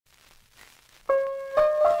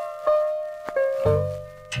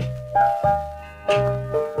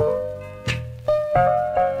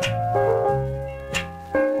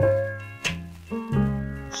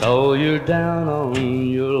So you're down on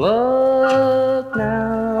your luck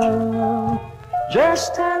now.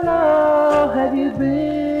 Just how low have you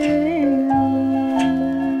been?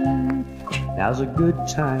 Now's a good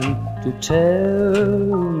time to tell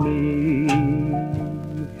me,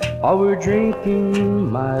 while we're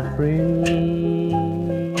drinking, my friend.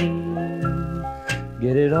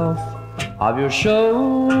 Get it off of your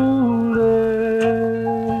shoulder,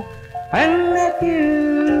 and if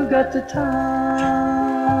you've got the time,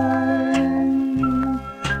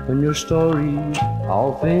 when your story's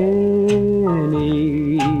all finished,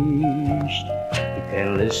 you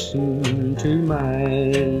can listen to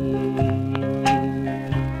mine.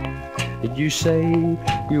 Did you say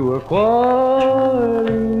you were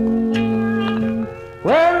quarreling?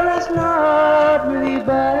 Well, that's not really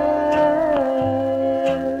bad.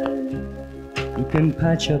 You can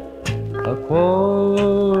patch up a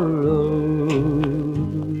quarrel.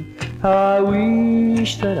 How I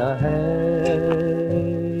wish that I had,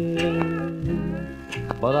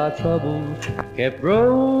 but our troubles kept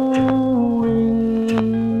growing,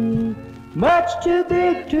 much too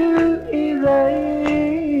big to erase.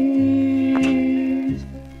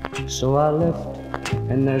 So I left,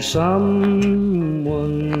 and there's someone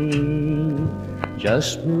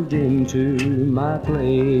just moved into my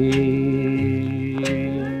place.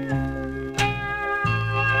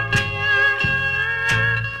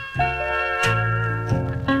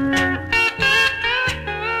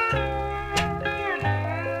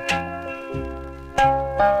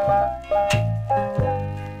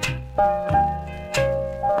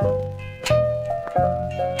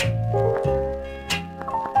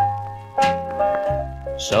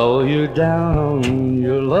 So you're down on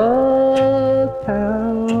your luck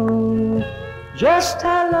now. Just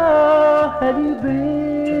how low have you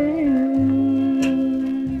been?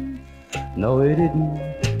 No, it isn't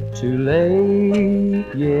too late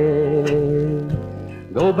yet.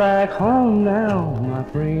 Go back home now, my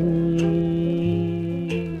friend.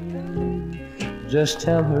 Just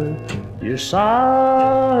tell her you're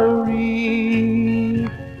sorry.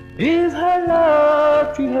 Give her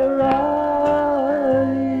love, treat her right.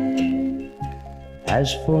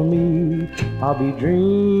 As for me, I'll be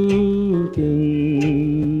drinking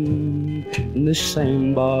in the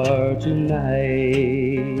same bar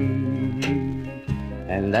tonight.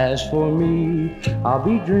 And as for me, I'll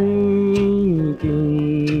be drinking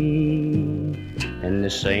in the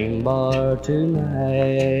same bar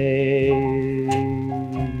tonight.